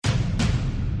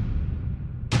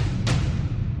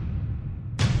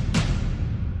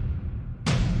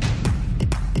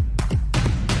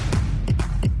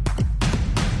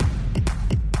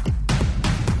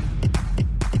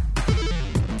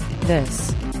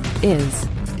This is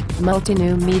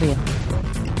Multi-New Media.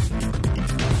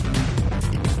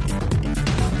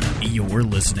 You're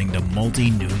listening to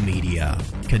Multi-New Media,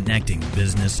 connecting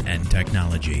business and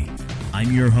technology.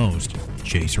 I'm your host,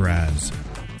 Chase Raz.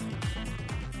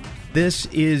 This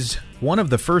is one of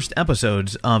the first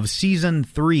episodes of Season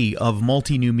 3 of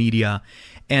Multi-New Media,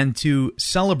 and to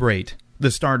celebrate the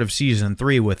start of Season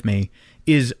 3 with me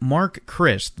is Mark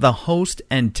Christ, the host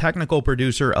and technical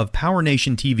producer of Power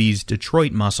Nation TV's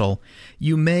Detroit Muscle.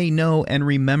 You may know and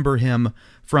remember him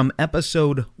from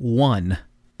Episode 1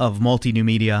 of Multi-New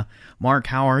Media. Mark,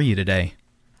 how are you today?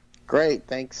 Great.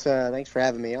 Thanks for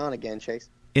having me on again, Chase.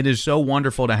 It is so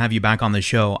wonderful to have you back on the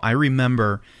show. I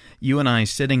remember you and I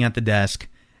sitting at the desk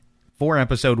for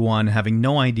Episode 1, having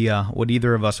no idea what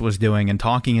either of us was doing, and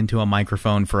talking into a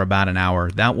microphone for about an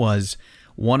hour. That was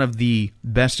one of the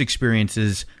best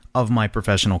experiences of my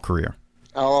professional career.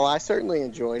 Oh, well, I certainly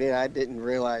enjoyed it. I didn't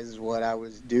realize what I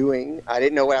was doing. I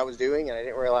didn't know what I was doing, and I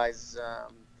didn't realize,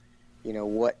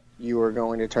 what you were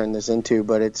going to turn this into,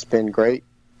 but it's been great.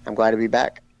 I'm glad to be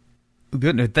back.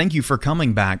 Good. Thank you for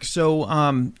coming back.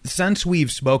 So, since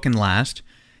we've spoken last,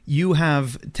 you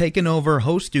have taken over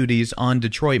host duties on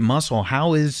Detroit Muscle.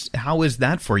 How is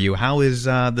that for you? How is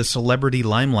the celebrity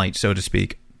limelight, so to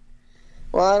speak?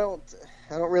 Well,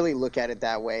 I don't really look at it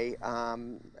that way.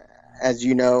 As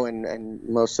you know, and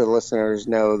most of the listeners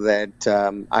know, that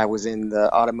I was in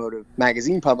the automotive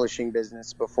magazine publishing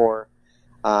business before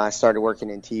I started working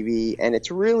in TV, and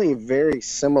it's really a very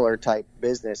similar type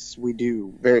business. We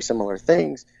do very similar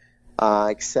things,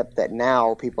 except that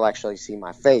now people actually see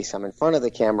my face. I'm in front of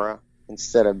the camera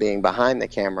instead of being behind the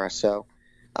camera. So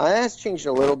that's changed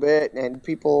a little bit, and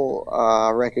people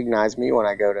recognize me when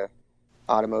I go to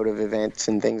automotive events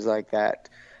and things like that.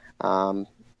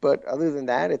 But other than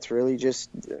that, it's really just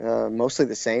mostly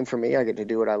the same for me. I get to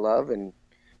do what I love and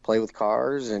play with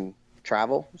cars and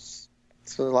travel. It's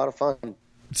a lot of fun.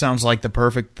 It sounds like the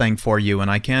perfect thing for you, and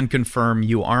I can confirm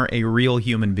you are a real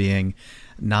human being,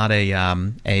 not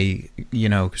a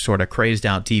sort of crazed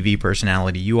out TV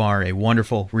personality. You are a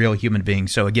wonderful, real human being.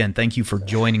 So again, thank you for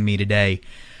joining me today.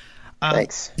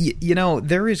 Thanks.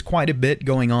 There is quite a bit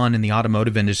going on in the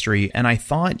automotive industry, and I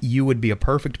thought you would be a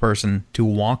perfect person to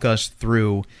walk us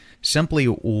through simply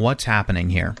what's happening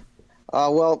here.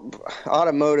 Well,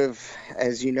 automotive,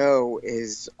 as you know,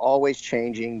 is always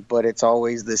changing, but it's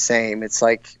always the same. It's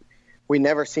like we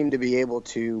never seem to be able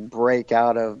to break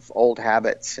out of old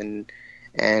habits, and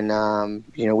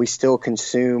we still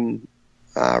consume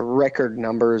record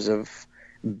numbers of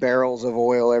barrels of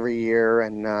oil every year,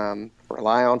 and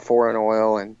rely on foreign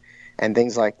oil and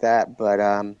things like that. But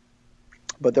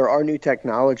there are new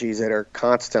technologies that are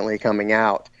constantly coming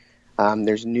out.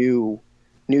 There's new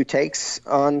takes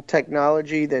on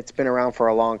technology that's been around for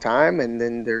a long time, and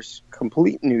then there's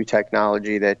complete new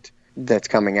technology that's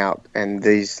coming out. And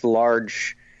these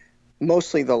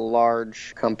mostly the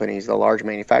large companies, the large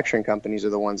manufacturing companies, are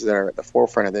the ones that are at the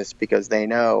forefront of this, because they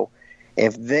know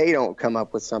if they don't come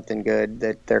up with something good,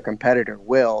 that their competitor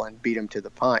will and beat them to the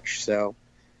punch. So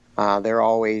they're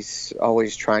always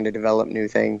trying to develop new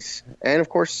things. And of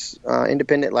course,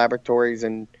 independent laboratories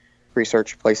and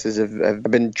research places have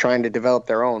been trying to develop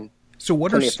their own. So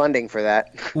what Plenty of funding for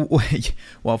that.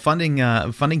 Well, funding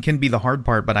can be the hard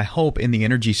part, but I hope in the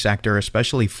energy sector,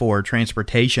 especially for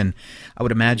transportation, I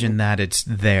would imagine that it's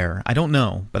there. I don't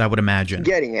know, but I would imagine.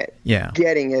 Getting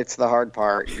it's the hard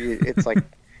part. It's like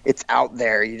it's out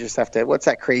there. You just have to. What's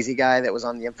that crazy guy that was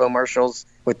on the infomercials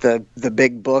with the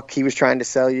big book? He was trying to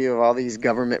sell you of all these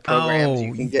government programs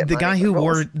you can get. The guy who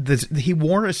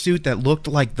wore a suit that looked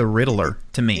like the Riddler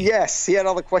to me. Yes, he had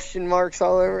all the question marks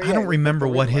all over. I don't remember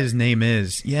what his name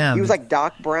is. Yeah, he was like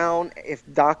Doc Brown. If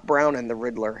Doc Brown and the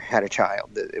Riddler had a child,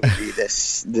 it would be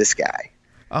this guy.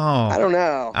 Oh, I don't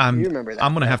know. You remember that?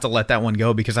 I'm going to have to let that one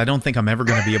go, because I don't think I'm ever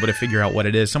going to be able to figure out what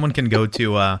it is. Someone can go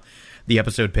to the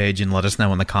episode page and let us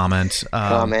know in the comments.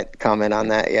 Comment on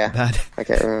that, yeah. I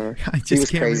can't remember. He was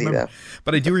crazy, though.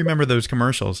 But I do remember those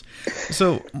commercials.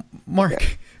 So,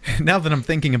 Mark, now that I'm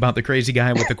thinking about the crazy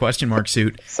guy with the question mark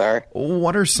suit, sorry,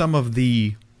 what are some of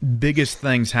the biggest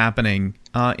things happening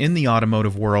in the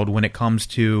automotive world when it comes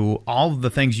to all of the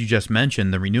things you just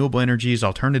mentioned, the renewable energies,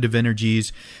 alternative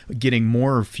energies, getting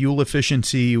more fuel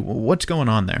efficiency? What's going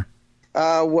on there?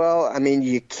 Well, I mean,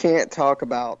 you can't talk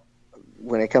about,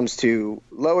 when it comes to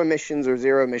low emissions or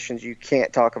zero emissions, you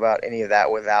can't talk about any of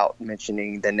that without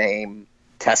mentioning the name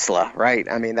Tesla, right?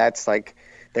 I mean, that's like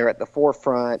they're at the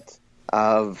forefront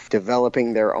of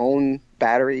developing their own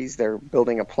batteries. They're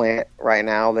building a plant right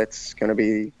now that's going to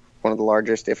be one of the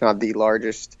largest, if not the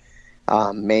largest,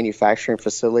 manufacturing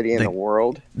facility in the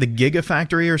world. The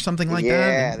Gigafactory or something like that?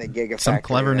 Yeah, the Gigafactory. Some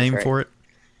clever name for it.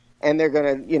 And they're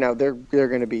going to, they're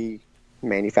going to be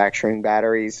manufacturing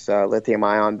batteries,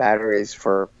 lithium-ion batteries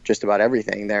for just about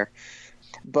everything there.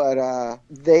 But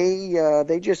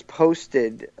they just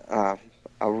posted a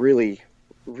really,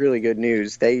 really good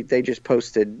news. They just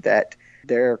posted that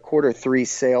their Q3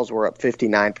 sales were up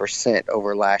 59%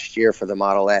 over last year for the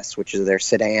Model S, which is their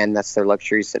sedan. That's their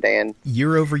luxury sedan.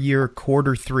 Year over year,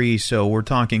 Q3. So we're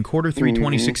talking Q3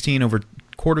 2016 over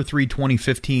Q3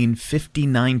 2015,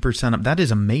 59% up. That is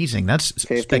amazing. That's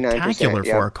spectacular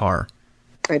for a car.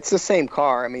 It's the same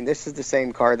car. I mean, this is the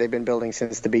same car they've been building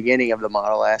since the beginning of the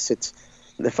Model S. It's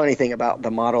the funny thing about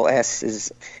the Model S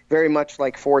is very much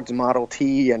like Ford's Model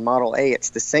T and Model A.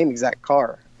 It's the same exact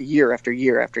car year after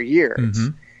year after year.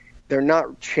 They're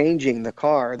not changing the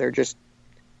car. They're just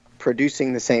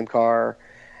producing the same car,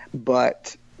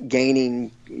 but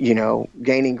gaining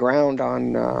ground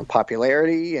on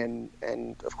popularity.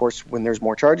 And of course, when there's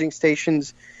more charging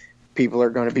stations, people are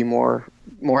going to be more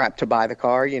apt to buy the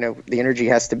car. The energy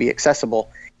has to be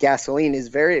accessible. Gasoline is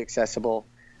very accessible.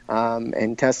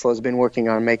 And Tesla has been working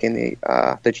on making these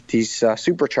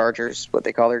superchargers, what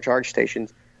they call their charge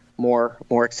stations, more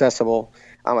accessible.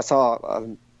 I saw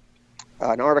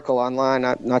an article online,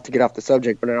 not to get off the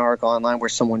subject, but an article online where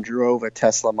someone drove a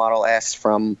Tesla Model S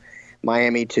from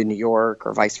Miami to New York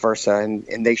or vice versa,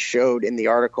 and they showed in the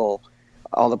article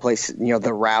all the places,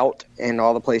 the route and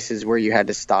all the places where you had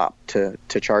to stop to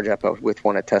charge up with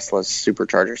one of Tesla's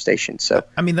supercharger stations. So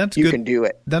I mean, that's you good. Can do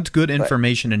it. That's good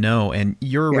information to know. And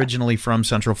you're originally from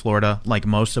Central Florida, like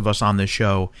most of us on this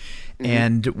show.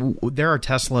 And there are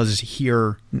Teslas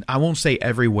here. I won't say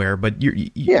everywhere, but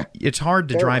it's hard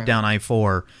to drive down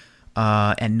I-4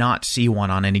 and not see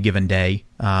one on any given day.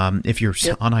 If you're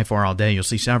on I-4 all day, you'll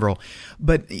see several.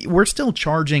 But we're still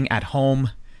charging at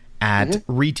home, at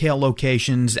retail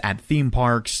locations, at theme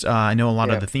parks. I know a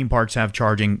lot of the theme parks have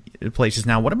charging places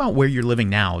now. What about where you're living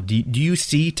now? Do you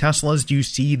see Teslas? Do you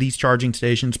see these charging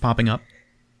stations popping up?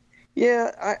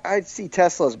 Yeah, I see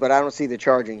Teslas, but I don't see the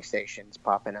charging stations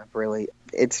popping up, really.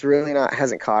 It's really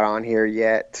hasn't caught on here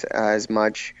yet as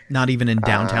much. Not even in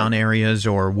downtown areas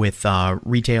or with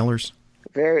retailers?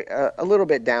 A little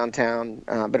bit downtown,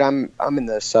 but I'm in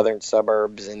the southern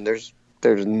suburbs, and there's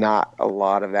not a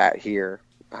lot of that here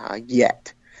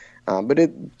yet.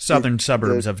 But southern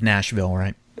suburbs of Nashville,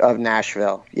 right? Of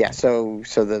Nashville, yeah. So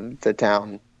the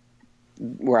town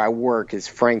where I work is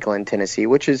Franklin, Tennessee,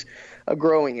 which is a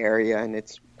growing area, and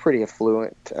it's pretty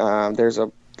affluent. There's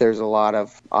a lot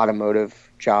of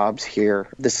automotive jobs here.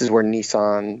 This is where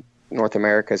Nissan North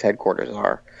America's headquarters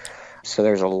are. So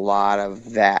there's a lot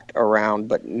of that around,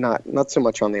 but not so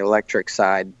much on the electric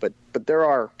side. But there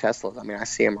are Teslas. I mean, I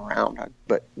see them around.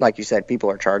 But like you said,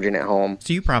 people are charging at home.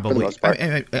 So you probably,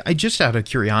 I just out of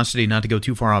curiosity, not to go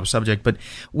too far off subject, but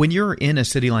when you're in a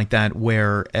city like that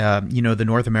where, the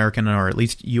North American or at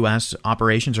least U.S.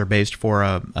 operations are based for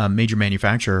a major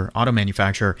manufacturer, auto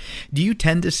manufacturer, do you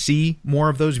tend to see more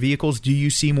of those vehicles? Do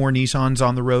you see more Nissans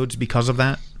on the roads because of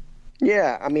that?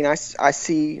 Yeah, I mean, I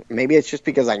see, maybe it's just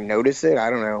because I notice it, I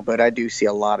don't know, but I do see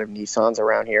a lot of Nissans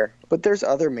around here. But there's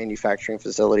other manufacturing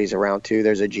facilities around, too.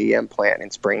 There's a GM plant in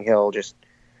Spring Hill, just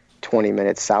 20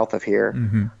 minutes south of here,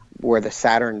 where the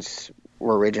Saturns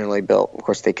were originally built. Of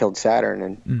course, they killed Saturn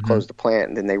and closed the plant,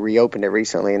 and then they reopened it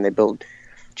recently, and they built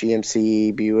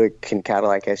GMC, Buick, and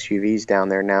Cadillac SUVs down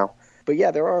there now. But yeah,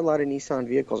 there are a lot of Nissan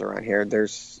vehicles around here.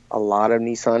 There's a lot of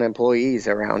Nissan employees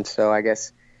around, so I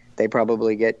guess they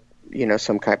probably get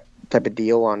some type of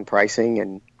deal on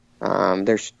pricing, and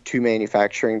there's 2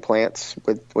 manufacturing plants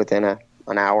within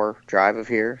an hour drive of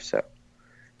here, so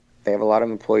they have a lot of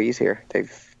employees here.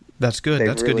 That's good.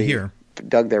 That's really good to hear.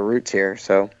 Dug their roots here.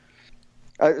 So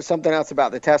something else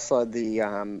about the Tesla,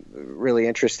 the really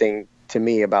interesting to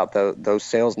me about those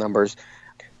sales numbers,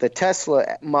 the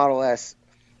Tesla Model S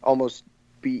almost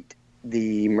beat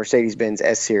the Mercedes-Benz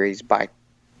S-Series by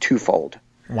twofold.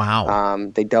 Wow.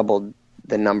 They doubled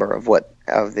the number of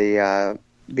the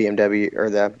BMW or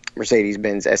the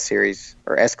Mercedes-Benz S-Series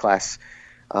or S-Class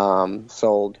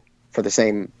sold for the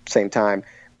same time,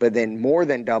 but then more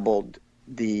than doubled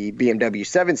the BMW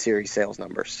 7 Series sales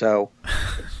numbers. So,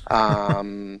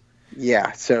 you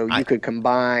could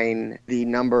combine the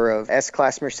number of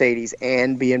S-Class Mercedes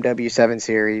and BMW 7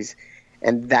 Series,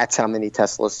 and that's how many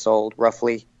Teslas sold,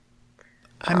 roughly.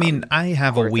 I mean, I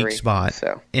have a weak spot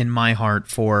in my heart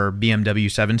for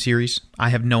BMW 7 Series. I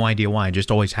have no idea why. I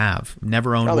just always have.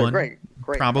 Never owned one. Great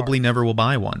Probably cars. Never will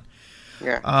buy one.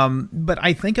 But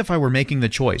I think if I were making the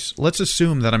choice, let's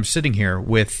assume that I'm sitting here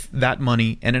with that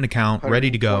money in an account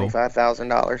ready to go.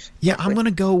 $25,000. Yeah, I'm going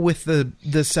to go with the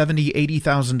 $70,000,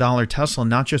 $80,000 Tesla,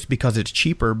 not just because it's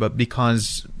cheaper, but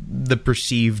because the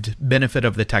perceived benefit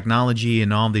of the technology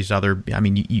and all these other, I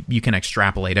mean, you can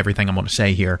extrapolate everything I'm going to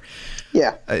say here.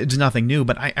 Yeah. It's nothing new,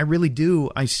 but I really do.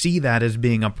 I see that as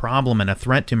being a problem and a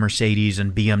threat to Mercedes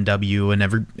and BMW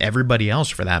and everybody else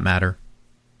for that matter.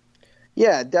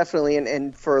 Yeah, definitely.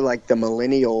 And for like the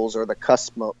millennials or the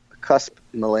cusp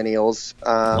millennials.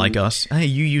 Like us. Hey,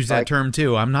 you use that term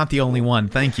too. I'm not the only one.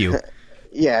 Thank you.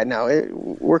 Yeah, no,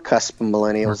 we're cusp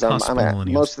millennials.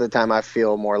 Millennials. Most of the time I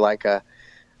feel more like a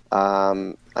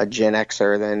Gen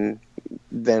Xer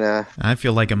than a. I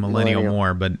feel like a millennial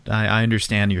more, but I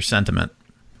understand your sentiment.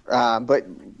 But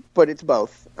it's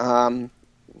both.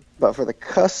 But for the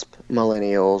cusp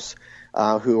millennials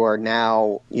who are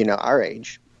now, our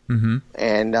age, and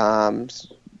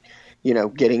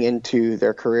getting into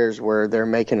their careers where they're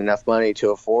making enough money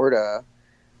to afford a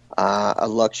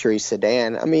luxury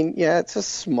sedan. I mean, yeah, it's a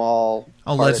small.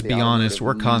 Oh, let's be honest.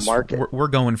 We're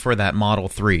going for that Model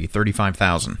 3,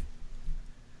 $35,000.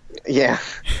 Yeah.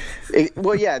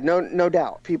 Well, yeah, no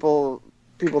doubt. People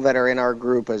that are in our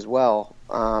group as well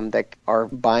that are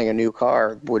buying a new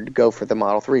car would go for the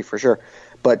Model 3 for sure.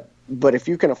 But if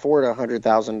you can afford a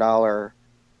 $100,000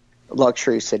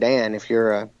 luxury sedan, if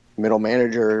you're a middle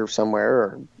manager somewhere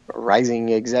or a rising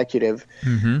executive,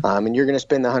 and you're going to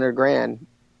spend the $100,000,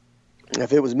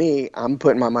 if it was me, I'm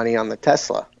putting my money on the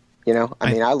Tesla.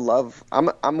 I mean,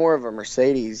 I'm more of a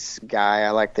Mercedes guy.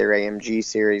 I like their AMG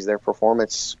series, their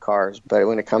performance cars. But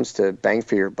when it comes to bang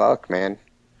for your buck, man,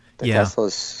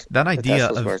 Tesla's that idea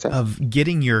of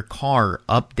getting your car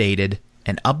updated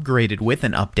and upgraded with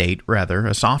an update, rather,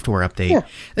 a software update,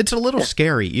 it's a little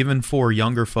scary even for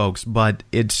younger folks, but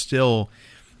it's still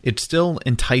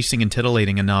enticing and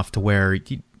tittillating enough to where,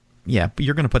 you're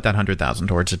going to put that $100,000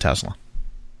 towards a Tesla.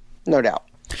 No doubt.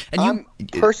 And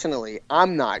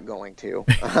I'm not going to.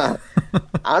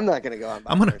 I'm not going to go out and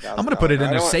buy I'm going to put it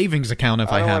in a savings account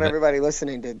if I have it. I don't want everybody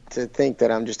listening to think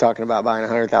that I'm just talking about buying a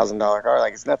 $100,000 car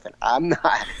like it's nothing. I'm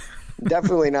not.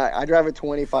 Definitely not. I drive a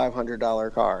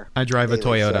 $2,500 car. I drive a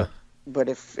Toyota. But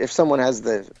if someone has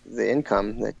the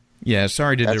income that. Yeah,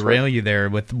 sorry to derail you there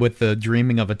with the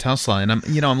dreaming of a Tesla. And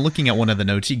I'm looking at one of the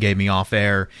notes you gave me off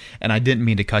air, and I didn't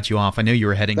mean to cut you off. I know you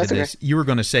were heading to this. Okay. You were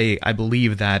going to say, I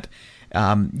believe that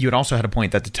you had also had a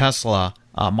point that the Tesla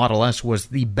Model S was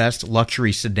the best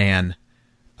luxury sedan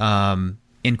in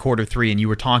Q3, and you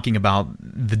were talking about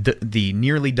the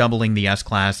nearly doubling the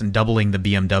S-Class and doubling the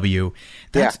BMW.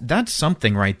 That's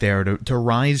something right there to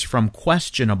rise from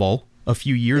questionable a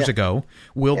few years ago,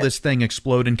 will this thing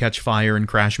explode and catch fire and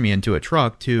crash me into a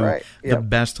truck, to the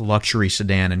best luxury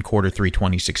sedan in Q3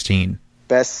 2016.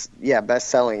 Best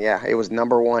selling. Yeah, it was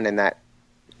number one in that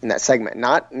segment.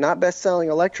 Not best selling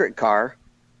electric car,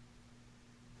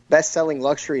 best selling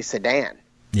luxury sedan.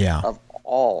 Yeah, of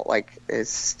all. Like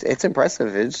it's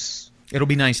impressive. It'll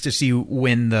be nice to see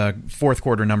when the fourth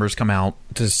quarter numbers come out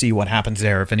to see what happens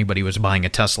there if anybody was buying a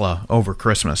Tesla over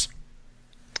Christmas.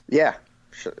 Yeah.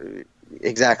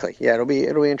 Exactly. Yeah, it'll be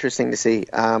interesting to see.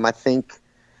 I think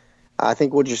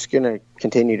we're just going to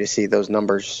continue to see those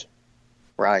numbers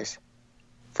rise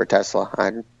for Tesla.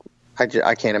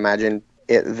 I can't imagine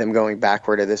them going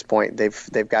backward at this point.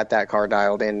 They've got that car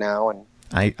dialed in now, and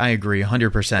I agree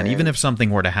 100%. Even if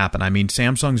something were to happen, I mean,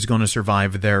 Samsung's going to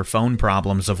survive their phone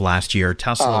problems of last year.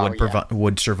 Tesla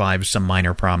would survive some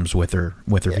minor problems with their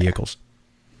vehicles.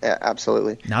 Yeah,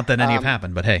 absolutely. Not that any have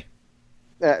happened, but hey.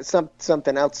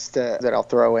 Something else that I'll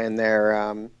throw in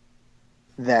there,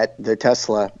 that the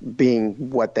Tesla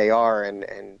being what they are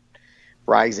and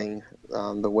rising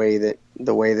the way that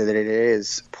it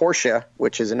is, Porsche,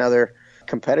 which is another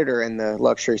competitor in the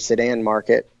luxury sedan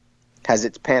market, has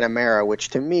its Panamera, which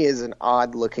to me is an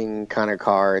odd looking kind of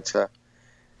car. To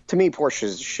me,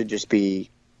 Porsches should just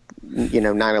be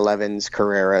 911s,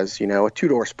 Carreras, a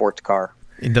two-door sports car.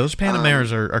 Those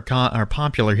Panameras are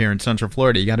popular here in Central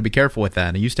Florida. You got to be careful with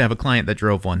that. I used to have a client that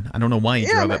drove one. I don't know why he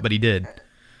drove it, but he did.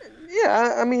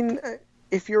 Yeah, I mean,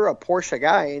 if you're a Porsche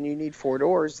guy and you need four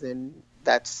doors, then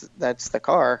that's the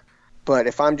car. But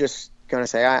if I'm just going to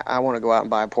say I want to go out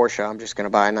and buy a Porsche, I'm just going to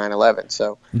buy a 911.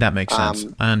 So that makes sense.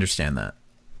 I understand that.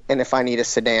 And if I need a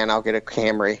sedan, I'll get a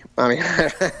Camry. I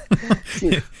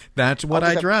mean, that's what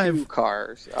I drive. Two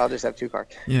cars. I'll just have two cars.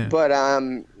 Yeah. But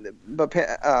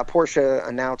Porsche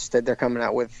announced that they're coming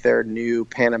out with their new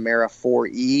Panamera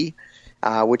 4E,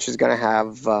 which is going to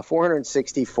have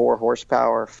 464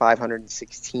 horsepower,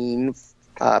 516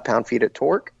 pound-feet of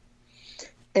torque,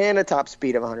 and a top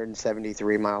speed of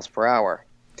 173 miles per hour.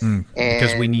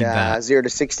 Because we need that. 0 to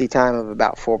 60 time of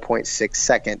about 4.6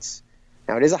 seconds.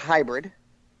 Now, it is a hybrid,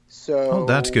 so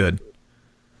that's good.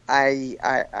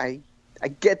 I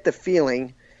get the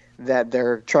feeling that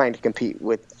they're trying to compete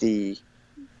with the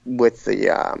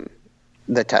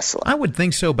Tesla. I would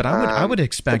think so, but I would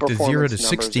expect a 0 to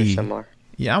 60.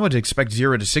 Yeah, I would expect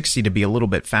 0 to 60 to be a little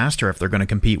bit faster if they're going to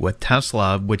compete with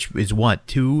Tesla, which is what,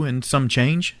 2 and some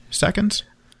change seconds?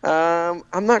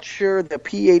 I'm not sure. The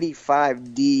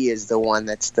P85D is the one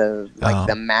that's the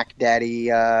Mac Daddy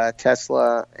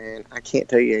Tesla, and I can't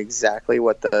tell you exactly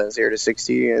what the 0 to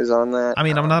 60 is on that. I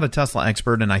mean, I'm not a Tesla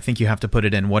expert, and I think you have to put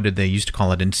it in, what did they used to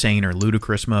call it, insane or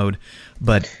ludicrous mode,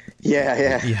 but...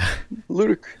 Yeah.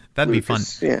 That'd be fun.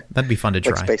 Yeah. That'd be fun to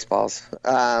try. Like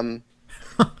Spaceballs.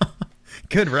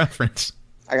 Good reference.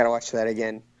 I gotta watch that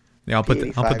again. Yeah, I'll put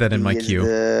that in my queue.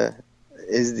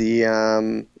 Is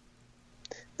the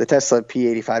Tesla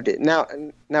P85D. Now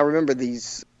remember,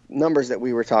 these numbers that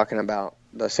we were talking about,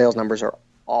 the sales numbers are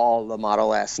all the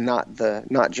Model S, not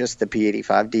just the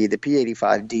P85D. The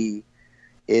P85D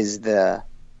is the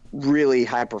really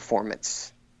high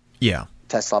performance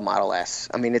Tesla Model S.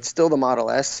 I mean, it's still the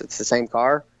Model S. It's the same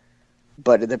car,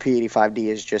 but the P85D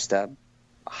is just a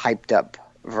hyped up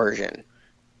version.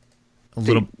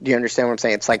 Do you understand what I'm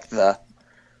saying? It's like the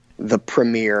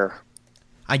premier.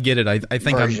 I get it. I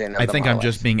think I'm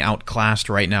just being outclassed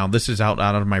right now. This is out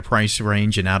of my price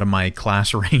range and out of my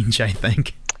class range, I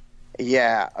think.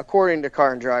 Yeah, according to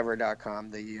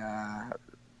CarAndDriver.com,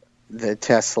 the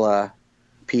Tesla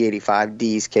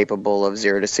P85D is capable of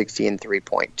 0 to 60 in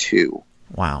 3.2.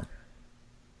 Wow.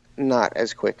 Not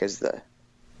as quick as the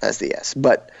S,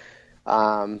 but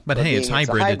hey, it's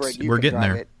hybrid. We're getting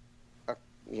there. It,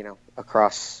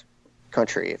 across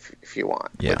country if you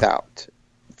want, without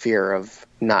fear of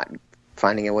not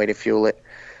finding a way to fuel it.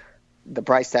 The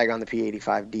price tag on the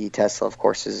P85D Tesla, of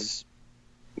course, is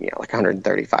like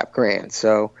 $135,000.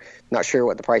 So not sure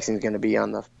what the pricing is going to be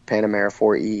on the Panamera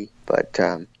 4E, but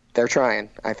they're trying,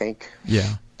 I think.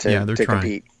 Yeah, they're trying.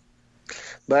 Compete.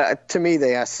 But to me,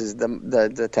 the S is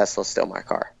the Tesla's still my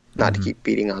car. Not to keep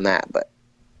beating on that, but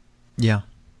yeah.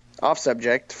 Off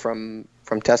subject from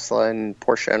Tesla and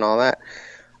Porsche and all that.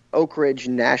 Oak Ridge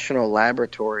National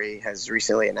Laboratory has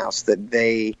recently announced that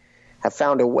they have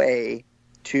found a way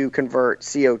to convert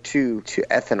CO2 to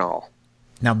ethanol.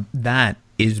 Now, that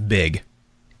is big.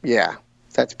 Yeah,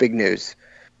 that's big news.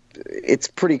 It's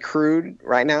pretty crude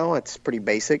right now. It's pretty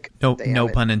basic. No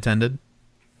pun intended.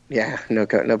 Yeah, no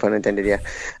pun intended, yeah.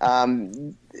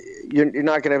 You're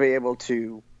not going to be able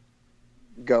to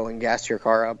go and gas your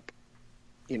car up,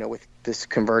 with this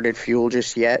converted fuel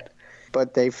just yet.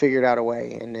 But they figured out a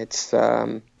way, and it's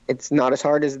not as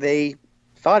hard as they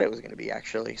thought it was going to be,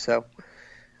 actually. So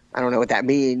I don't know what that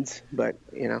means, but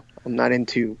I'm not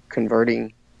into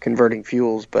converting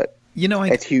fuels, but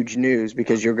it's huge news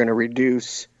because you're going to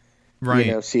reduce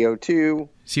CO2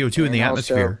 in the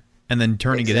atmosphere, and then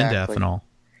turning it into ethanol,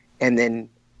 and then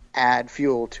add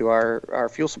fuel to our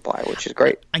fuel supply, which is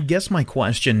great. I guess my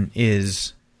question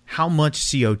is, how much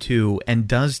CO2, and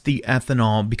does the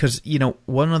ethanol, because,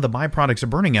 one of the byproducts of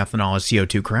burning ethanol is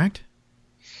CO2, correct?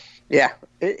 Yeah,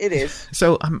 it is.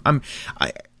 So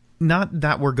not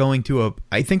that we're going to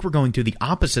I think we're going to the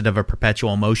opposite of a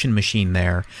perpetual motion machine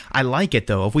there. I like it,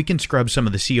 though. If we can scrub some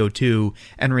of the CO2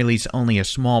 and release only a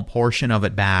small portion of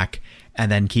it back and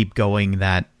then keep going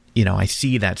that, I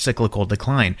see that cyclical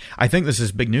decline. I think this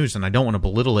is big news, and I don't want to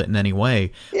belittle it in any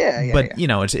way. Yeah. But,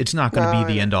 it's not going to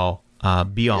be the end-all.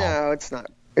 Be all. No, it's not.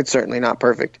 It's certainly not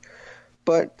perfect,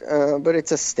 but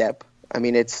it's a step. I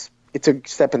mean, it's a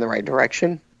step in the right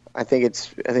direction. I think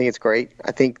it's great.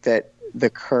 I think that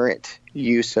the current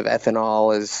use of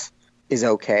ethanol is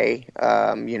okay.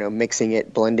 Mixing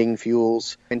it, blending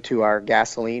fuels into our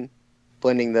gasoline,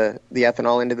 blending the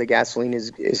ethanol into the gasoline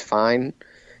is fine.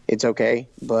 It's okay,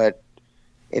 but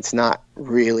it's not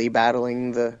really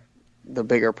battling the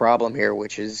bigger problem here,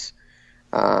 which is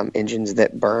engines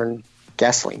that burn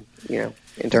gasoline,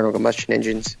 internal combustion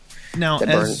engines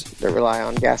that rely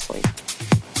on gasoline.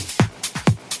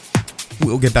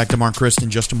 We'll get back to Mark Christ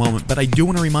in just a moment, but I do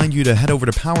want to remind you to head over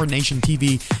to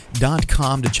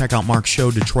PowerNationTV.com to check out Mark's show,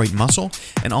 Detroit Muscle,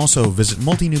 and also visit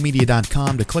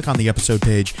multinewmedia.com to click on the episode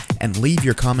page and leave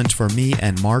your comments for me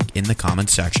and Mark in the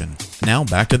comments section. Now,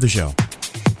 back to the show.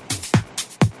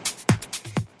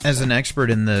 As an expert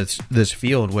in this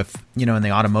field, with in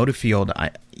the automotive field,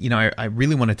 I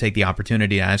really want to take the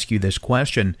opportunity to ask you this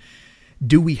question: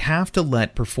 do we have to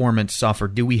let performance suffer?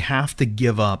 Do we have to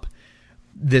give up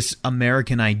this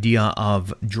American idea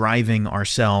of driving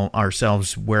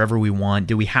ourselves wherever we want?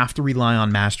 Do we have to rely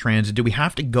on mass transit? Do we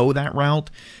have to go that route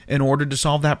in order to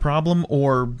solve that problem?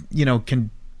 Or,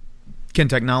 can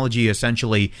technology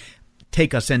essentially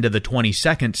take us into the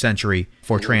 22nd century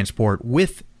for transport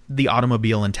with the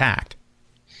automobile intact?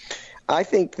 I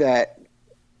think that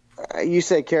you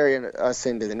say carrying us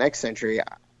into the next century.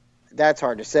 That's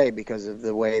hard to say because of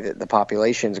the way that the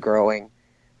population's growing.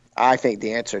 I think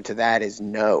the answer to that is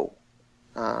no,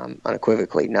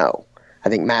 unequivocally no. I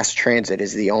think mass transit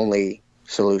is the only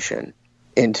solution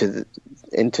into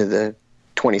the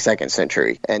 22nd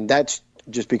century, and that's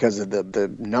just because of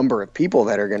the number of people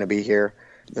that are going to be here.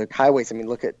 The highways. I mean,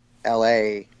 look at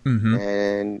L.A.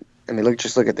 And I mean,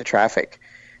 look at the traffic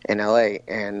in L.A.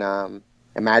 and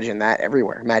imagine that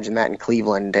everywhere. Imagine that in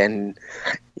Cleveland and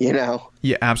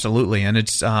Yeah, absolutely, and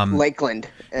it's Lakeland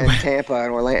and Tampa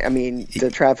and Orlando. I mean, the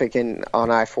traffic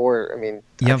on I-4. I mean,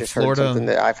 I just Florida, heard something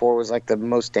that I-4 was like the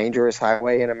most dangerous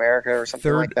highway in America or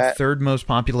something like that. Third most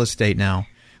populous state now.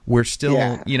 We're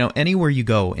still, anywhere you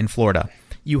go in Florida,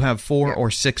 you have 4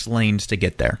 or 6 lanes to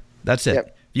get there. That's it.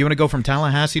 Yep. If you want to go from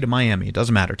Tallahassee to Miami, it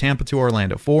doesn't matter. Tampa to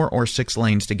Orlando, 4 or 6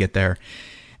 lanes to get there.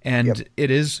 And it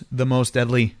is the most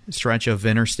deadly stretch of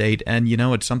interstate. And,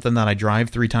 it's something that I drive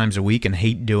 3 times a week and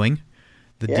hate doing.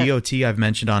 The DOT I've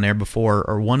mentioned on air before,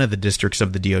 or one of the districts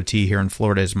of the DOT here in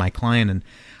Florida, is my client. And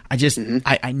I just,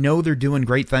 I know they're doing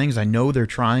great things. I know they're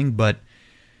trying. But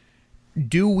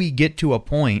do we get to a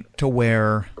point to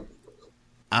where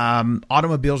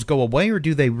automobiles go away, or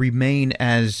do they remain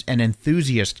as an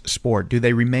enthusiast sport? Do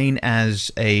they remain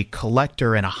as a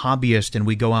collector and a hobbyist, and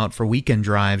we go out for weekend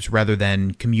drives rather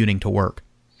than commuting to work?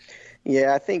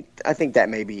 Yeah, I think that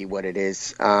may be what it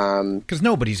is. Because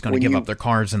nobody's going to give up their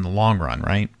cars in the long run,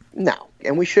 right? No,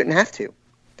 and we shouldn't have to.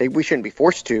 We shouldn't be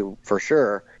forced to, for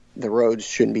sure. The roads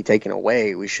shouldn't be taken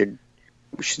away. We should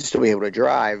still be able to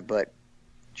drive, but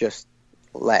just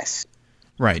less.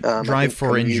 Right. Drive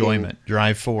for enjoyment.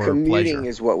 Drive for commuting pleasure. Commuting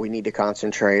is what we need to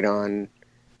concentrate on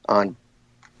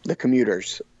the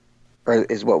commuters, or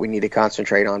is what we need to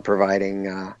concentrate on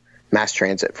providing mass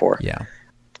transit for. Yeah.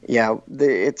 Yeah,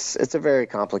 it's a very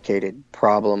complicated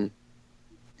problem,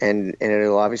 and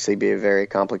it'll obviously be a very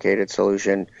complicated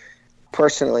solution.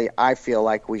 Personally, I feel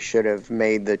like we should have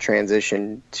made the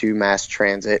transition to mass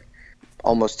transit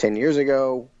almost 10 years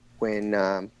ago when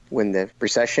the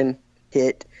recession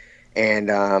hit, and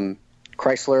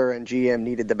Chrysler and GM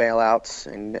needed the bailouts,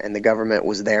 and the government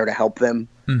was there to help them.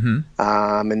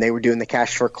 And they were doing the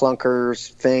cash for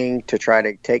clunkers thing to try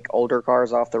to take older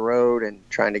cars off the road and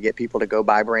trying to get people to go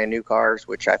buy brand new cars,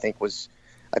 which I think was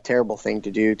a terrible thing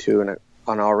to do to an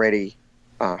already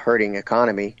hurting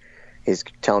economy, is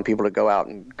telling people to go out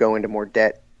and go into more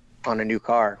debt on a new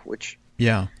car, which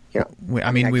I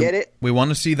get it. We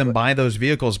want to see them buy those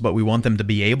vehicles, but we want them to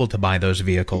be able to buy those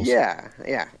vehicles. So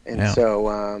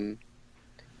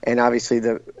and obviously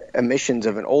the emissions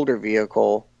of an older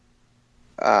vehicle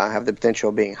have the potential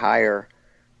of being higher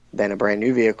than a brand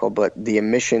new vehicle, but the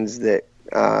emissions that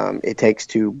it takes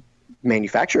to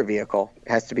manufacture a vehicle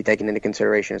has to be taken into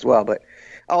consideration as well. But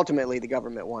ultimately, the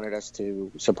government wanted us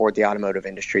to support the automotive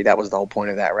industry. That was the whole point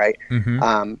of that, right?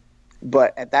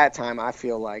 But at that time, I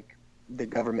feel like the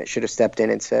government should have stepped in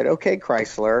and said, okay,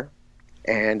 Chrysler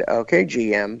and okay,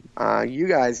 GM, you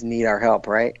guys need our help,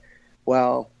 right?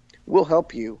 Well, we'll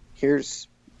help you. Here's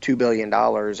 $2 billion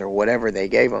or whatever they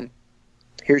gave them.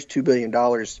 Here's $2 billion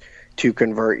to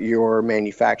convert your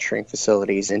manufacturing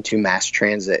facilities into mass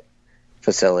transit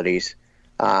facilities.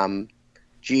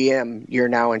 GM, you're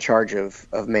now in charge of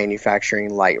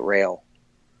manufacturing light rail.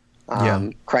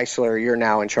 Chrysler, you're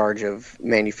now in charge of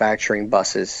manufacturing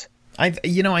buses.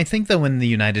 I think though in the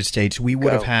United States we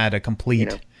would have had a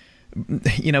complete,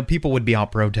 people would be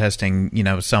out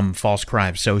protesting, some false cry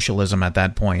of socialism at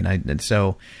that point.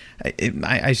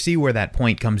 I see where that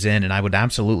point comes in, and I would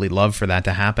absolutely love for that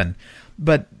to happen.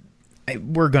 But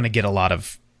we're going to get a lot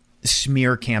of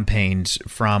smear campaigns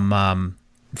from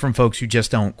folks who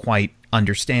just don't quite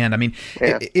understand. I mean,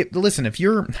 listen, if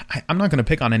you're, I'm not going to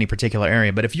pick on any particular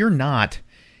area, but if you're not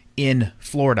in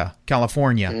Florida,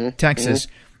 California, Texas,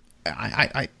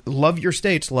 I love your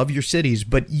states, love your cities,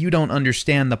 but you don't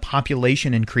understand the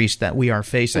population increase that we are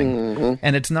facing.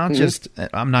 And it's not just,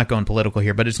 I'm not going political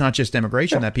here, but it's not just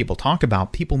immigration that people talk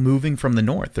about. People moving from the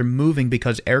north. They're moving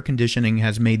because air conditioning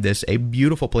has made this a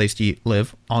beautiful place to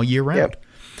live all year round.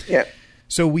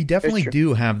 So we definitely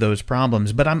do have those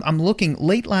problems. But I'm looking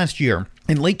late last year,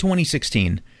 in late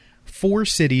 2016, 4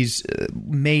 cities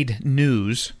made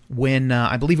news when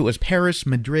I believe it was Paris,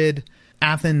 Madrid,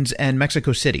 Athens, and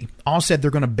Mexico City all said they're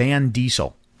going to ban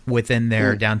diesel within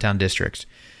their downtown districts.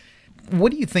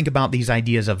 What do you think about these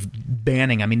ideas of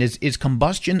banning? I mean, is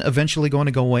combustion eventually going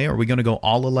to go away? Are we going to go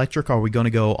all electric? Are we going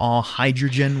to go all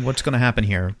hydrogen? What's going to happen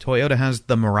here? Toyota has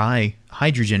the Mirai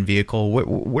hydrogen vehicle.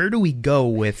 Where do we go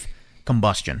with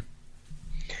combustion?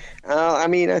 I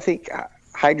mean, I think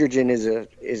hydrogen is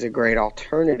a great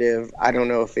alternative. I don't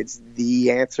know if it's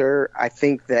the answer. I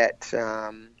think that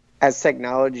as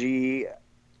technology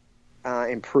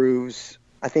improves,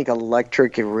 I think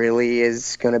electric really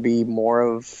is going to be more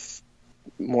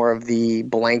of the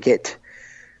blanket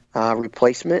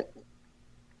replacement.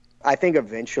 I think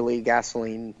eventually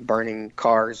gasoline burning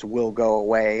cars will go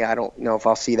away. I don't know if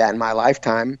I'll see that in my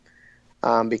lifetime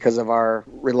because of our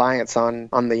reliance on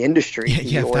the industry.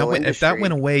 Yeah, if that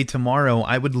went away tomorrow,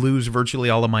 I would lose virtually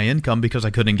all of my income because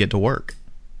I couldn't get to work.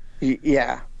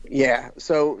 Yeah.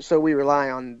 So we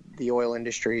rely on the oil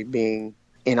industry being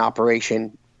in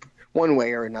operation one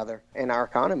way or another, and our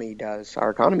economy does.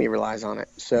 Our economy relies on it.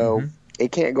 So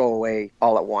it can't go away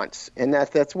all at once, and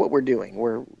that's what we're doing.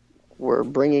 We're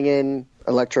bringing in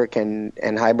electric and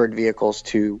hybrid vehicles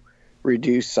to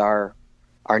reduce our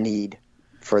need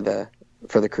for the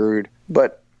crude.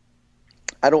 But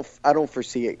I don't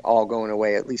foresee it all going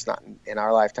away, at least not in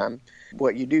our lifetime.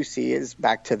 What you do see is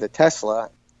back to the Tesla,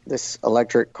 this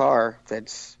electric car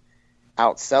that's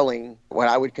outselling what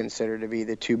I would consider to be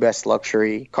the two best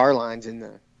luxury car lines in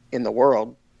the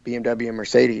world, BMW and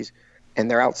Mercedes,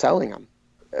 and they're outselling them.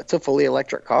 It's a fully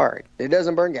electric car. It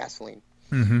doesn't burn gasoline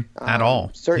at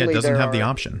all. Certainly, it doesn't have the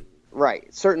option. Right.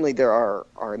 Certainly, there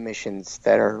are emissions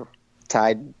that are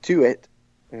tied to it.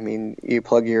 I mean, you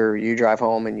drive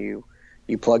home and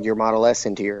you plug your Model S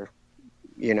into your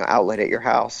outlet at your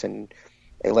house, and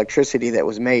electricity that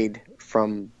was made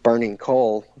from burning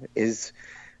coal is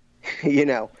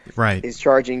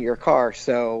charging your car.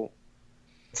 So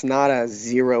it's not a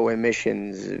zero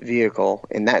emissions vehicle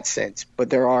in that sense, but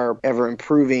there are ever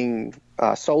improving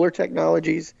solar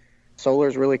technologies.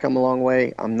 Solar's really come a long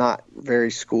way. I'm not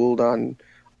very schooled on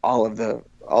all of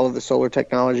the solar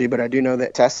technology, but I do know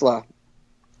that Tesla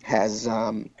has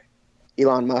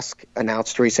Elon Musk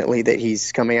announced recently that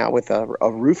he's coming out with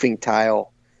a roofing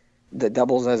tile that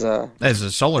doubles as a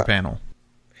solar panel.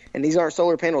 And these aren't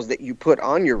solar panels that you put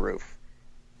on your roof.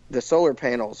 The solar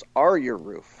panels are your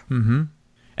roof. Mm-hmm.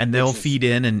 And they'll feed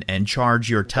in and charge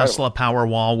your Tesla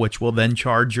Powerwall, which will then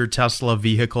charge your Tesla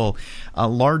vehicle. A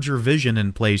larger vision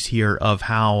in place here of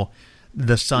how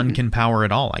the sun can power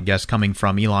it all, I guess, coming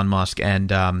from Elon Musk and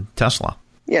Tesla.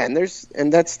 Yeah,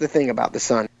 and that's the thing about the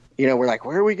sun. We're like,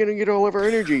 where are we going to get all of our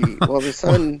energy? Well, the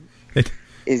sun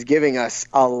is giving us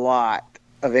a lot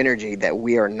of energy that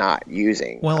we are not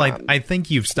using. Well, I think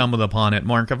you've stumbled upon it,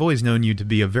 Mark. I've always known you to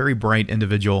be a very bright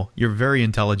individual. You're very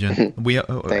intelligent.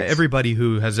 Everybody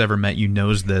who has ever met you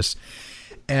knows this.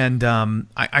 And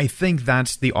I think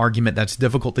that's the argument that's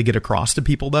difficult to get across to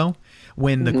people, though,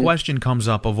 when the question comes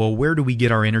up of, well, where do we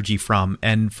get our energy from?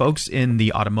 And folks in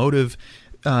the automotive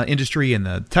industry and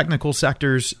the technical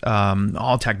sectors,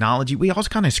 all technology, we all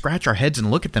kind of scratch our heads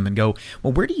and look at them and go,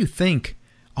 well, where do you think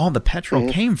all the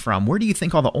petrol came from? Where do you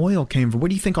think all the oil came from? Where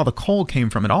do you think all the coal came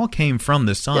from? It all came from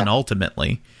the sun,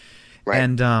 ultimately. Right.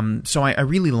 And so I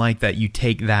really like that you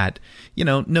take that,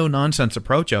 no-nonsense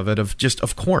approach of it,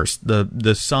 of course,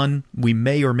 the sun, we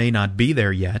may or may not be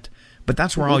there yet, but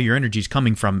that's where all your energy is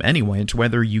coming from anyway. It's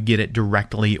whether you get it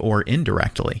directly or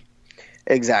indirectly.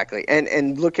 Exactly.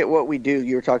 And look at what we do.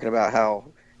 You were talking about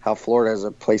how Florida is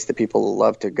a place that people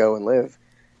love to go and live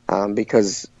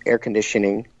because air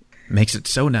conditioning makes it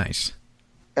so nice.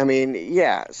 I mean,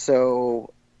 yeah.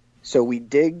 So we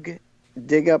dig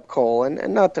up coal,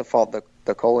 and not to fault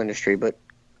the coal industry, but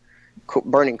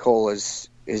burning coal is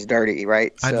dirty,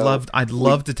 right? I'd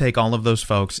love to take all of those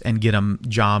folks and get them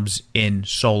jobs in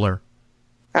solar.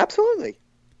 Absolutely.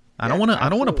 I don't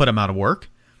want to put them out of work.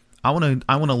 I want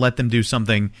to let them do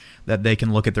something that they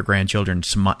can look at their grandchildren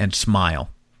and smile.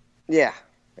 Yeah,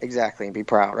 exactly, and be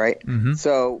proud, right? Mm-hmm.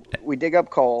 So we dig up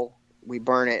coal, we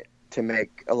burn it to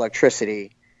make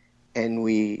electricity, and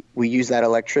we use that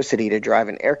electricity to drive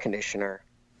an air conditioner.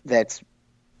 That's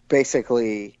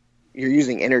basically, you're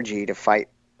using energy to fight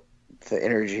the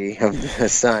energy of the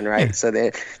sun, right? Yeah. So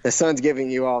the sun's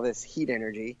giving you all this heat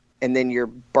energy, and then you're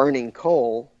burning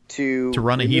coal to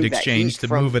run a heat exchange to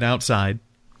move it outside.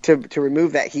 To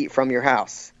remove that heat from your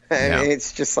house. And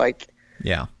it's just like,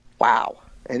 wow.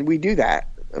 And we do that.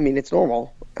 I mean, it's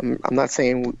normal. I'm not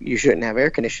saying you shouldn't have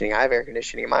air conditioning. I have air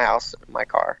conditioning in my house, in my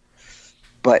car.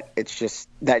 But it's just,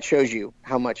 that shows you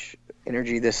how much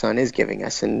energy the sun is giving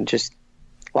us, and just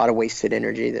a lot of wasted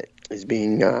energy that is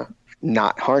being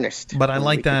not harnessed. But I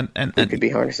like that, and we could be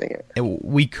harnessing it.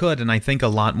 We could, and I think a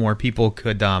lot more people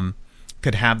could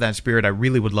have that spirit. I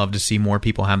really would love to see more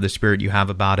people have the spirit you have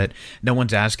about it. No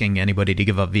one's asking anybody to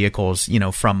give up vehicles,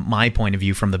 from my point of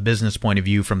view, from the business point of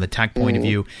view, from the tech point of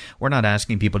view. We're not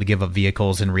asking people to give up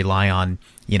vehicles and rely on,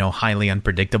 highly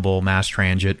unpredictable mass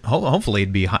transit. Hopefully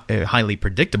it'd be highly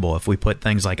predictable if we put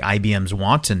things like IBM's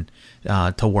Watson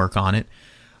to work on it.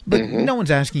 But no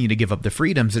one's asking you to give up the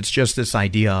freedoms. It's just this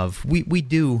idea of we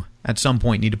do at some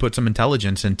point need to put some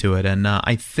intelligence into it. And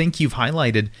I think you've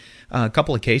highlighted a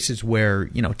couple of cases where,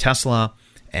 Tesla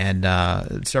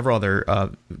and several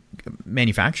other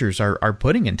manufacturers are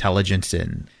putting intelligence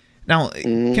in. Now,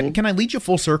 can I lead you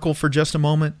full circle for just a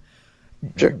moment?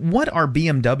 Sure. What are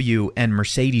BMW and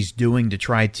Mercedes doing to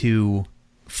try to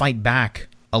fight back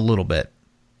a little bit?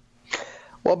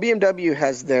 Well, BMW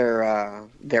has their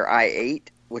i8,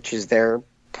 which is their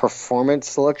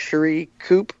performance luxury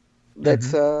coupe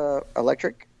that's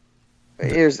electric.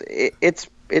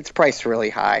 It's priced really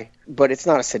high, but it's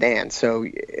not a sedan. So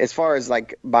as far as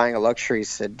like buying a luxury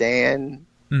sedan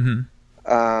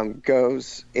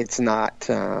goes, it's not.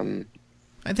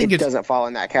 I think it doesn't fall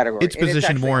in that category. It's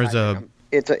positioned more as a.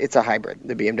 It's a hybrid.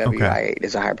 The BMW i8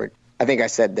 is a hybrid. I think I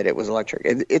said that it was electric.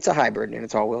 It's a hybrid and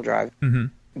it's all-wheel drive.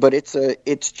 But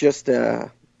it's just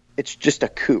a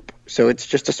coupe. So it's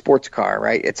just a sports car,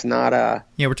 right? It's not a.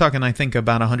 Yeah, we're talking. I think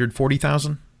about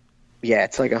 140,000. Yeah,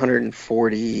 it's like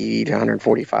 140 to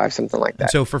 145, something like that. And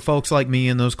so for folks like me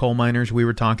and those coal miners we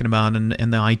were talking about and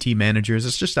the IT managers,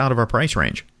 it's just out of our price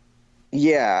range.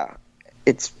 Yeah,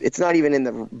 it's not even in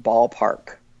the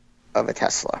ballpark of a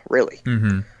Tesla, really.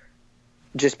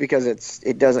 Just because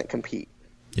it doesn't compete.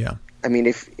 Yeah. I mean,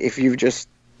 if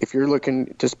you're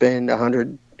looking to spend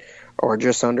 $100 or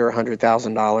just under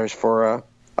 $100,000 for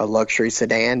a luxury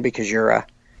sedan because you're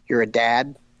a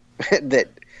dad that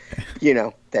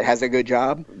that has a good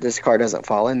job, this car doesn't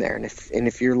fall in there. And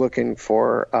if you're looking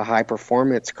for a high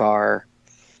performance car,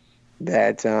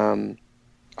 that a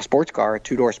sports car, a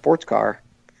 2-door sports car,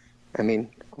 I mean,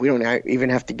 we don't even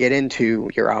have to get into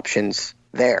your options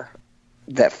there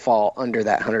that fall under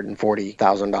that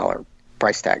 $140,000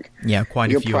 price tag. Yeah,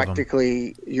 quite a few of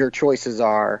them. Your choices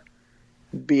are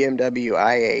BMW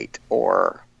i8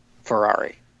 or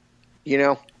Ferrari.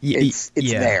 It's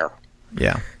there.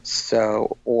 Yeah.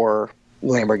 So, or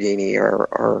Lamborghini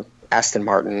or Aston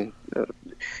Martin.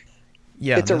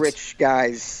 Yeah, it's a rich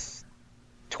guy's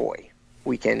toy,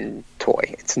 weekend toy.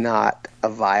 It's not a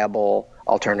viable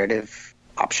alternative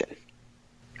option.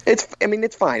 It's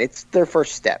fine. It's their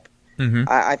first step.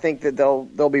 I think that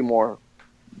they'll be more.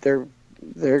 They'll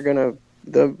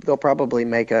probably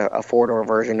make a 4-door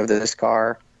version of this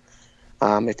car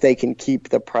if they can keep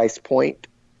the price point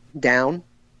down.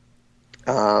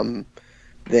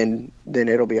 Then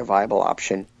it'll be a viable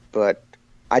option. But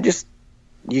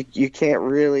you can't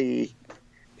really.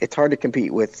 It's hard to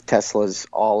compete with Tesla's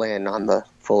all-in on the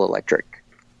full electric.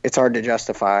 It's hard to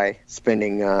justify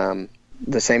spending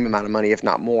the same amount of money, if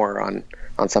not more, on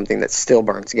something that still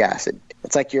burns gas.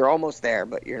 It's like you're almost there,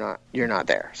 but you're not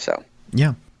there. So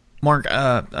yeah. Mark,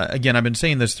 again, I've been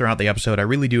saying this throughout the episode. I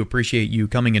really do appreciate you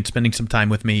coming and spending some time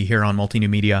with me here on Multinew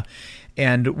Media.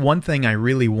 And one thing I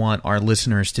really want our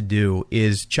listeners to do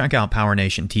is check out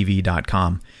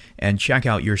PowerNationTV.com and check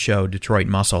out your show, Detroit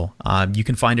Muscle. You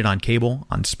can find it on cable,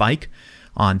 on Spike,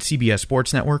 on CBS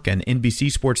Sports Network and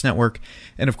NBC Sports Network.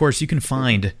 And, of course, you can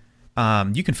find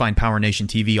Power Nation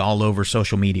TV all over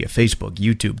social media, Facebook,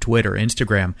 YouTube, Twitter,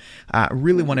 Instagram. I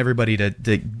really want everybody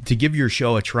to give your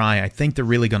show a try. I think they're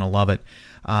really going to love it.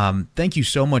 Thank you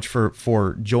so much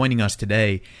for joining us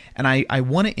today. And I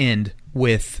want to end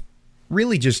with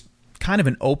really just kind of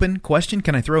an open question.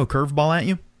 Can I throw a curveball at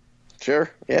you? Sure,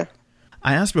 yeah.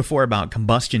 I asked before about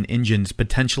combustion engines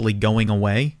potentially going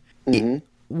away.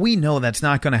 We know that's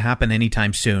not going to happen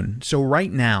anytime soon. So right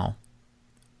now,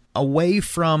 away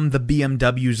from the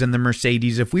BMWs and the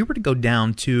Mercedes, if we were to go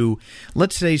down to,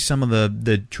 let's say, some of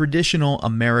the traditional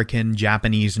American,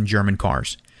 Japanese, and German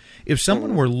cars, if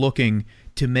someone were looking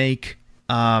to make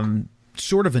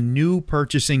sort of a new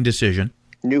purchasing decision,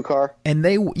 new car, and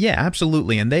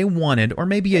absolutely, and they wanted, or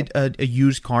maybe a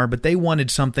used car, but they wanted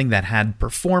something that had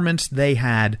performance, they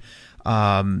had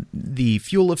the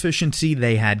fuel efficiency,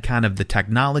 they had kind of the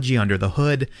technology under the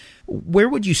hood, where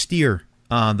would you steer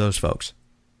those folks?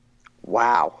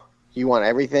 Wow. You want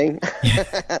everything?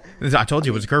 I told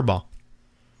you it was a curveball.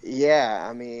 Yeah,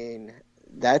 I mean,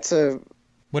 that's a...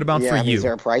 What about for you? Is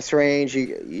there a price range?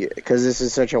 Because this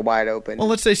is such a wide open... Well,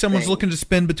 let's say someone's looking to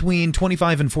spend between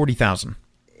 $25,000 and $40,000.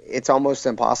 It's almost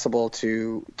impossible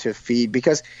to feed,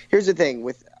 because here's the thing,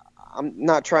 I'm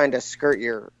not trying to skirt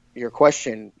your your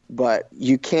question, but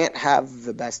you can't have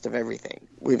the best of everything.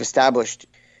 We've established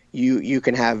you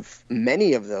can have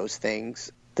many of those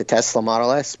things, the Tesla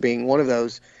Model S being one of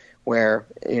those, where,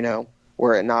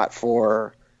 were it not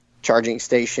for charging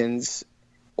stations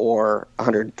or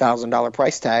 $100,000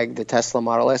 price tag, the Tesla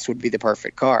Model S would be the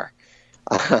perfect car.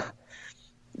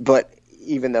 But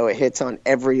even though it hits on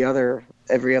every other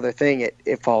thing,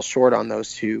 it falls short on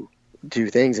those two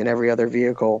things, and every other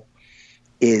vehicle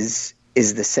is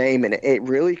the same. And it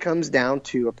really comes down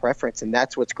to a preference, and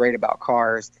that's what's great about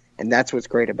cars, and that's what's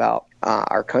great about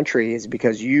our country, is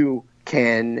because you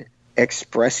can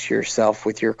express yourself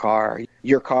with your car.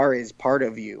 Your car is part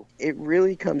of you. It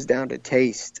really comes down to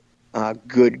taste.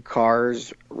 Good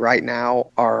cars right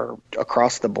now are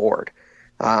across the board.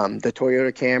 The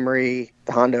Toyota Camry,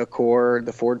 the Honda Accord,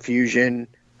 the Ford Fusion,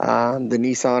 the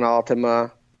Nissan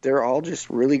Altima, they're all just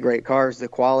really great cars. The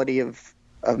quality of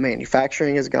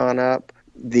manufacturing has gone up.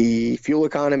 The fuel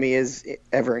economy is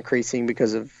ever increasing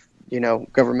because of,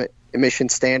 government emission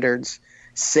standards.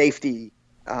 Safety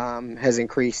has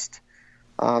increased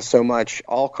so much.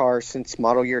 All cars since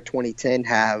model year 2010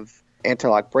 have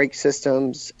anti-lock brake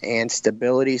systems and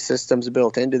stability systems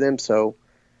built into them, so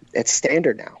it's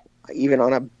standard now, even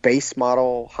on a base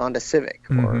model Honda Civic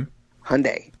or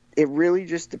Hyundai. It really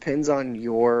just depends on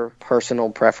your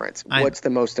personal preference. What's the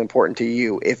most important to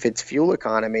you? If it's fuel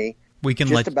economy,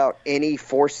 about any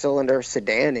four-cylinder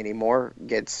sedan anymore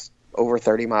gets over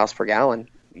 30 miles per gallon.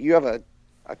 You have a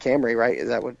Camry, right? Is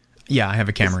that what? Yeah, I have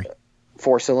a Camry.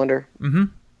 Four-cylinder? Mm-hmm.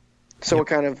 So what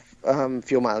kind of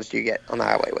fuel mileage do you get on the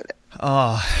highway with it?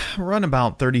 Run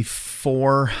about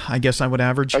 34, I guess I would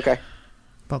average. Okay.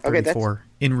 About 34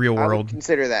 in real world. I would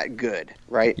consider that good,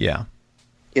 right? Yeah.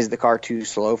 Is the car too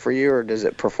slow for you, or does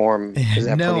it perform? Does it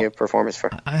have plenty of performance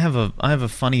for? I have a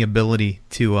funny ability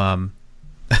to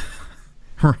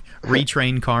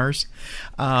retrain cars.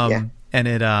 And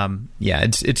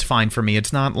it's fine for me.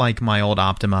 It's not like my old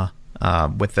Optima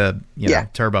with the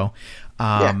turbo.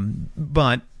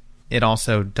 But it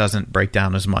also doesn't break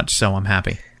down as much, so I'm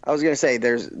happy. I was going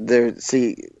to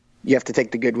say you have to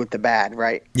take the good with the bad,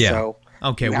 right? Yeah. So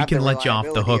okay, we can let you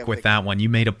off the hook with that one. You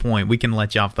made a point. We can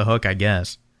let you off the hook, I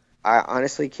guess. I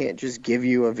honestly can't just give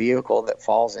you a vehicle that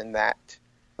falls in that.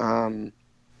 An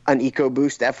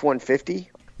EcoBoost F-150.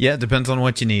 Yeah, it depends on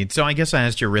what you need. So I guess I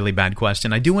asked you a really bad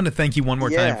question. I do want to thank you one more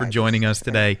time for joining us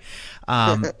today.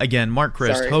 Again, Mark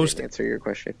Christ, Sorry, host. I didn't answer your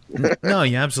question. No,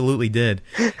 you absolutely did.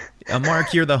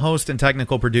 Mark, you're the host and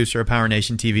technical producer of Power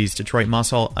Nation TV's Detroit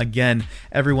Muscle. Again,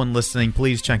 everyone listening,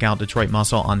 please check out Detroit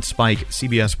Muscle on Spike,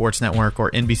 CBS Sports Network,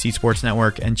 or NBC Sports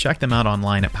Network, and check them out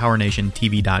online at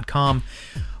PowerNationTV.com.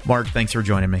 Mark, thanks for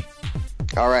joining me.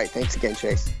 All right. Thanks again,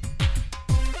 Chase.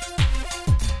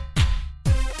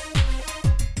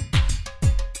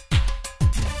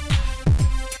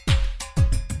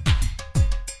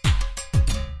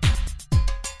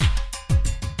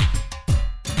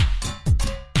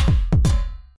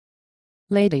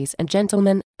 Ladies and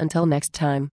gentlemen, until next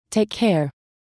time, take care.